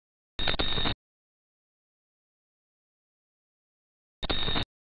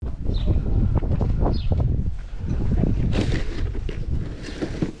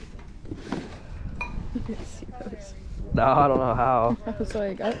No, I don't know how. I was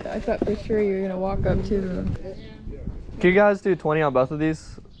like, I thought for sure you were gonna walk up to them. Can you guys do 20 on both of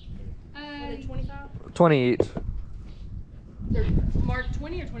these? 25? 20 each. They're marked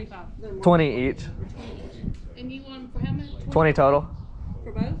 20 or 25? 20 each. 20 each. And you want them for how much? 20 total.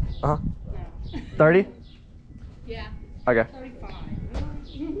 For both? Uh-huh. No. 30? Yeah. Okay. 35.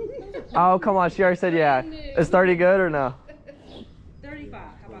 Oh, come on. She already said yeah. Is 30 good or no? 35.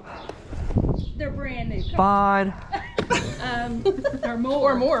 How about that? They're brand new. Fine. Or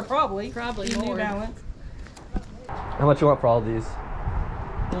more. Or more, probably. Probably New more. Balance. How much you want for all of these?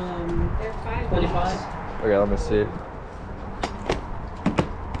 They're 25. Okay, let me see.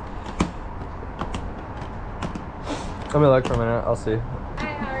 Let me look for a minute. I'll see.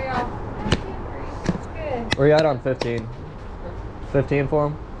 Hi, how are y'all? Good. Where you at on 15? 15 for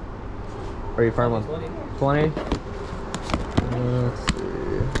them? Or are you firm on 20? Let's see.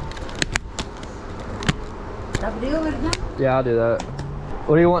 Yeah, I'll do that.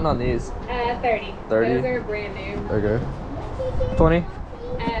 What are you wanting on these? 30. 30? Those are brand new. Okay. 20?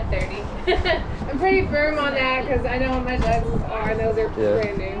 30. I'm pretty firm on that because I know how much those are. Those are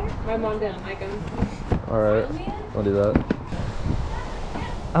brand new. My mom didn't like them. Alright, I'll do that.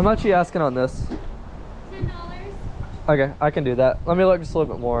 How much are you asking on this? $10. Okay, I can do that. Let me look just a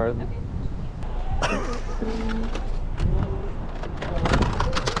little bit more. Okay.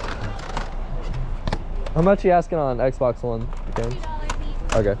 How much are you asking on Xbox One games? $2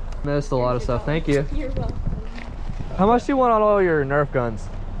 each. Okay. Missed a lot of stuff. Thank you. You're welcome. How much do you want on all your Nerf guns?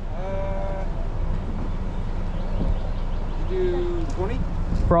 You do 20?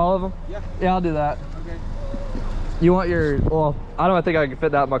 For all of them? Yeah. Yeah, I'll do that. Okay. You want your, well, I don't think I can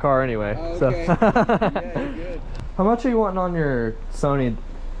fit that in my car anyway. Okay. So. Yeah, you're good. How much are you wanting on your Sony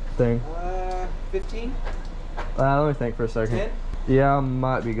thing? 15? Let me think for a second. 10? Yeah, I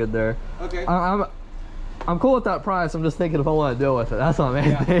might be good there. Okay. I'm cool with that price. I'm just thinking if I want to deal with it. That's what I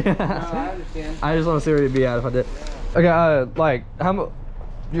mean. Yeah. No, I understand. I just want to see where you'd be at if I did. Okay, like how much?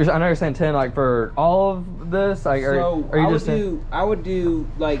 I know you're saying 10, like for all of this. Like, So are you just I would do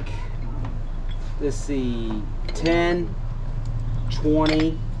like, let's see, 10,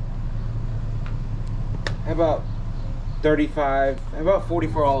 20. How about 35? How about 40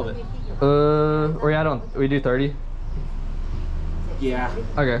 for all of it? Or yeah, we do 30. Yeah.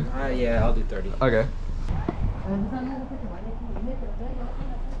 Okay. Yeah, I'll do 30. Okay.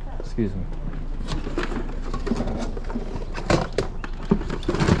 Excuse me.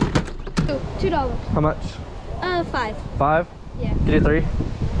 $2. How much? 5. 5? Yeah. Can you do 3?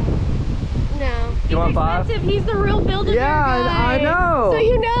 No. You want 5? He's the real builder. Yeah, I know. So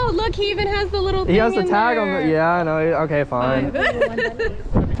you know, look, he even has the little thing. He has the in tag on there. the. Yeah, I know. Okay, fine.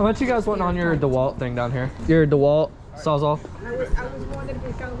 How much you guys want on your DeWalt thing down here? Your DeWalt Sawzall? I was wondering if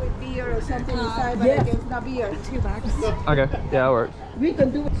it come with beer or something inside, but I guess not beer. $2. Okay, yeah, that works. We can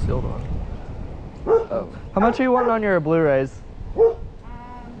do it. Sealed on. Oh. How much are you wanting on your Blu-rays?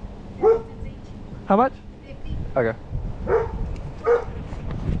 How much? 50. Okay.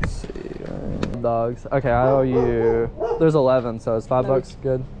 Let's see. Dogs. Okay, I owe you. There's 11, so it's $5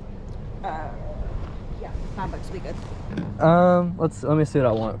 good. Yeah, $5 be good. Let me see what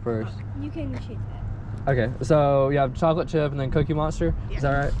I want first. You can change that. Okay, so you have chocolate chip and then Cookie Monster. Yeah. Is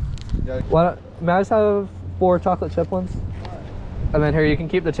that right? Yeah. What? May I just have 4 chocolate chip ones? And then here, you can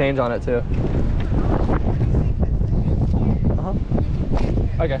keep the change on it too.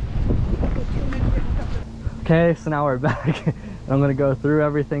 Okay. Okay, so now we're back. And I'm gonna go through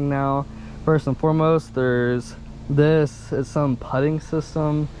everything now. First and foremost, there's this. It's some putting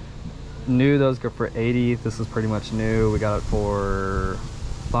system. New, those go for 80. This is pretty much new. We got it for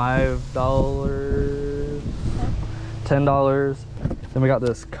 $5, $10. Then we got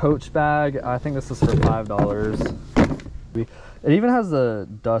this Coach bag. I think this is for $5. It even has a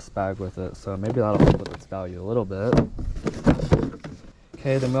dust bag with it, so maybe that'll help with its value a little bit.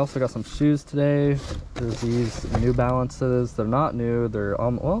 Okay, then we also got some shoes today. There's these New Balances. They're not new. They're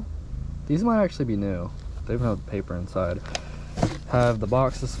well, these might actually be new. They even have paper inside. Have the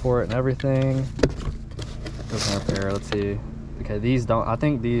boxes for it and everything. Open up here. Let's see. Okay, these don't. I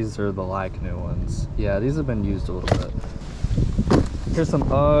think these are the new ones. Yeah, these have been used a little bit. Here's some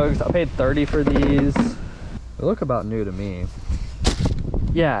Uggs. I paid 30 for these. They look about new to me.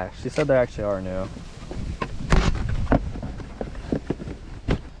 Yeah, she said they actually are new.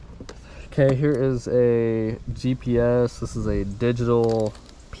 Okay, here is a GPS. This is a digital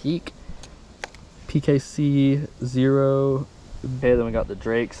peak. PKC 0. Okay, then we got the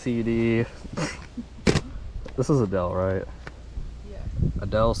Drake CD. This is Adele, right? Yeah.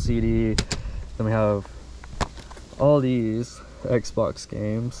 Adele CD. Then we have all these. Xbox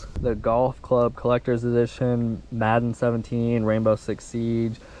games. The Golf Club Collector's Edition, Madden 17, Rainbow Six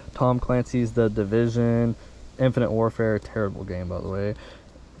Siege, Tom Clancy's The Division, Infinite Warfare, terrible game by the way,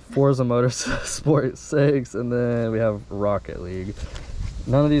 Forza Motorsport 6, and then we have Rocket League.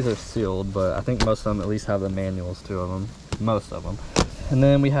 None of these are sealed, but I think most of them at least have the manuals to them. Most of them. And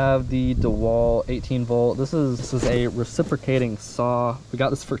then we have the DeWalt 18 volt. This is a reciprocating saw. We got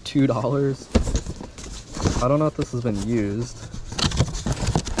this for $2. I don't know if this has been used.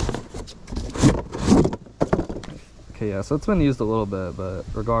 Okay, yeah, so it's been used a little bit, but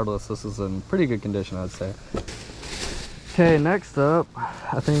regardless, this is in pretty good condition, I'd say. Okay, next up,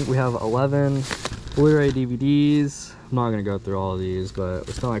 I think we have 11 Blu-ray DVDs. I'm not gonna go through all of these, but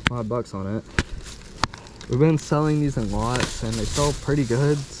we spent like $5 on it. We've been selling these in lots and they sell pretty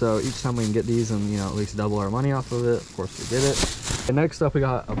good, so each time we can get these and, you know, at least double our money off of it, of course we did it. And next up we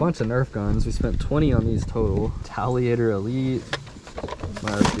got a bunch of Nerf guns. We spent 20 on these total. Taliator Elite,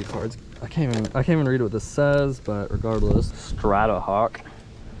 my RC cards. I can't even read what this says, but regardless. Stratohawk.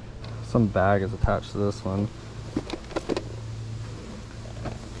 Some bag is attached to this one.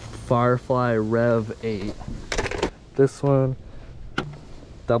 Firefly Rev 8. This one.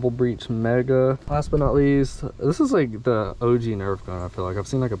 Double Breach Mega. Last but not least, this is like the OG Nerf gun. I feel like I've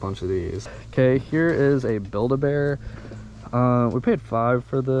seen like a bunch of these. Okay, here is a Build-A-Bear. We paid $5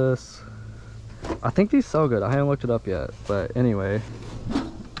 for this. I think these sell good. I haven't looked it up yet, but anyway,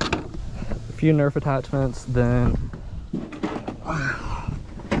 a few Nerf attachments. Then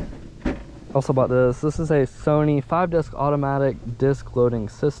also bought this. This is a Sony 5-disc automatic disc loading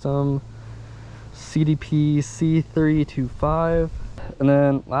system, CDP C325. And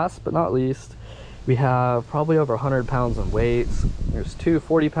then last but not least, we have probably over 100 pounds in weights. There's two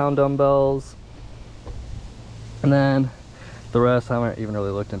 40-pound dumbbells. And then the rest I haven't even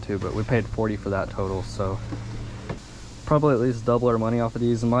really looked into, but we paid $40 for that total. So probably at least double our money off of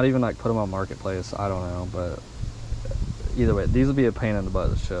these. I might even like put them on Marketplace. I don't know, but either way, these will be a pain in the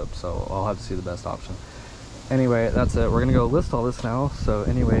butt to ship. So I'll have to see the best option. Anyway, that's it. We're gonna go list all this now. So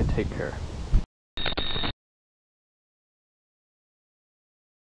anyway, take care.